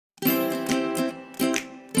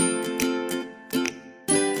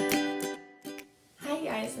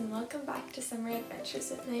welcome back to Summer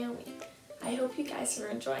Adventures with Naomi. I hope you guys are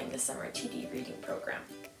enjoying the summer TD reading program.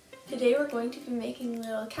 Today we're going to be making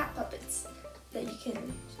little cat puppets that you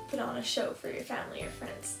can put on a show for your family or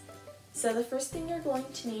friends. So the first thing you're going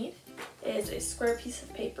to need is a square piece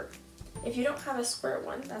of paper. If you don't have a square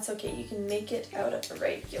one, that's okay, you can make it out of a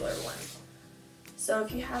regular one. So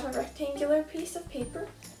if you have a rectangular piece of paper,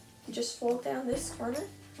 you just fold down this corner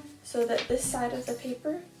so that this side of the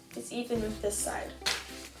paper is even with this side.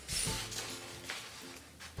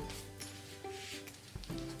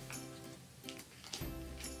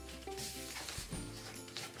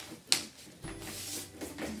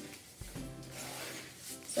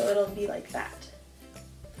 So it'll be like that.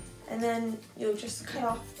 And then you'll just cut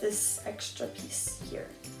off this extra piece here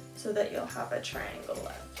so that you'll have a triangle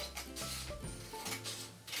left.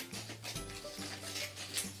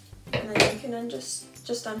 And then you can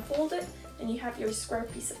just unfold it and you have your square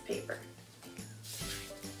piece of paper.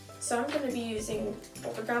 So I'm going to be using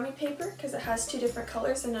origami paper because it has two different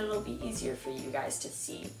colors and it'll be easier for you guys to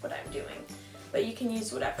see what I'm doing. But you can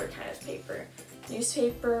use whatever kind of paper.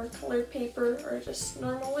 Newspaper, colored paper, or just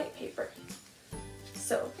normal white paper.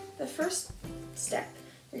 So the first step,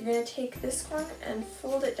 you're going to take this corner and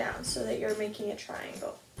fold it down so that you're making a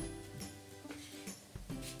triangle.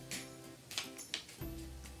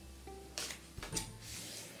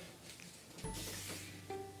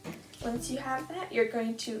 Once you have that, you're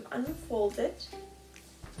going to unfold it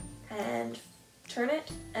and turn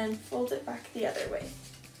it and fold it back the other way.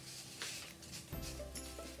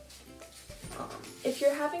 If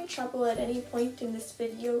you're having trouble at any point in this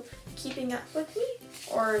video keeping up with me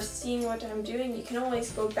or seeing what I'm doing, you can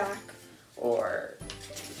always go back or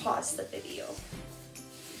pause the video.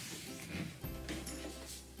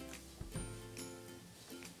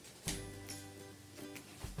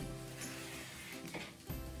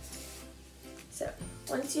 So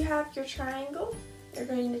once you have your triangle, you're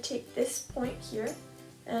going to take this point here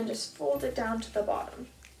and just fold it down to the bottom.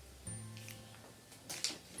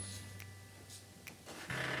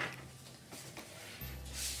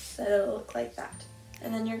 So it'll look like that.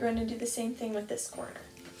 And then you're going to do the same thing with this corner.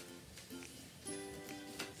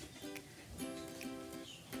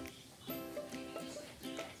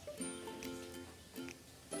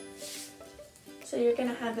 So you're going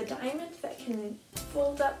to have a diamond that can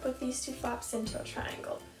fold up with these two flaps into a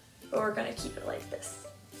triangle, but we're going to keep it like this.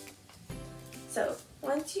 So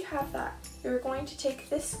once you have that, you're going to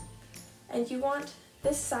take this and you want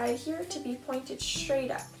this side here to be pointed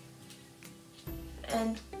straight up.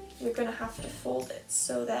 And you're going to have to fold it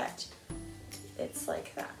so that it's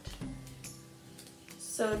like that.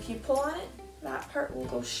 So if you pull on it, that part will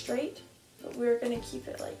go straight, but we're going to keep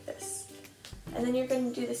it like this. And then you're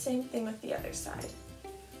going to do the same thing with the other side.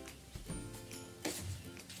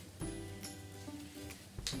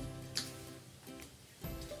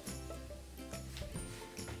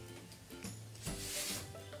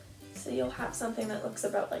 So you'll have something that looks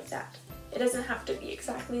about like that. It doesn't have to be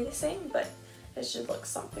exactly the same, but it should look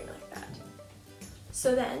something like that.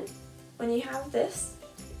 So then, when you have this,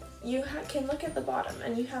 you can look at the bottom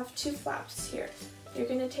and you have two flaps here. You're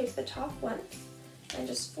going to take the top one and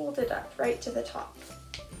just fold it up right to the top.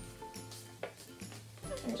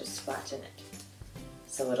 And just flatten it.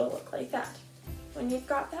 So it'll look like that. When you've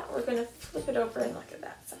got that, we're going to flip it over and look at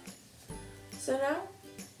that side. So now,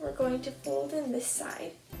 we're going to fold in this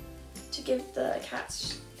side to give the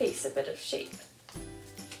cat's face a bit of shape.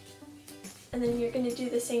 And then you're going to do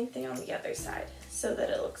the same thing on the other side so that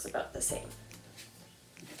it looks about the same.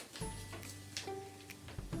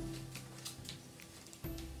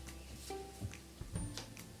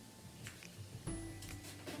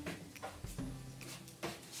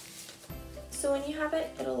 So when you have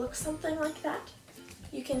it, it'll look something like that.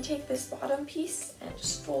 You can take this bottom piece and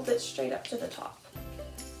just fold it straight up to the top.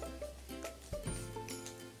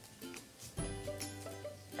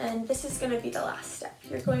 And this is going to be the last step.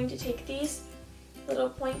 You're going to take these little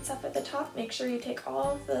points up at the top, make sure you take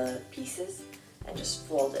all of the pieces and just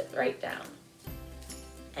fold it right down.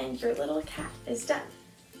 And your little cat is done.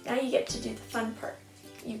 Now you get to do the fun part.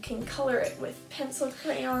 You can color it with pencil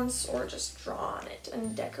crayons or just draw on it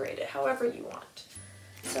and decorate it however you want.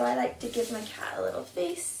 So I like to give my cat a little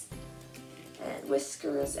face and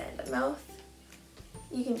whiskers and a mouth.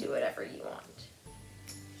 You can do whatever you want.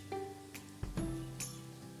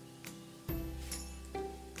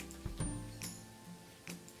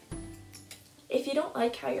 If you don't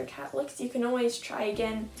like how your cat looks, you can always try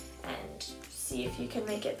again and see if you can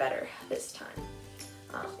make it better this time.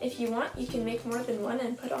 If you want, you can make more than one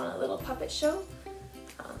and put on a little puppet show.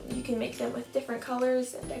 You can make them with different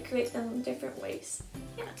colors and decorate them in different ways.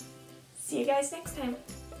 Yeah. See you guys next time.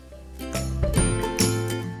 it.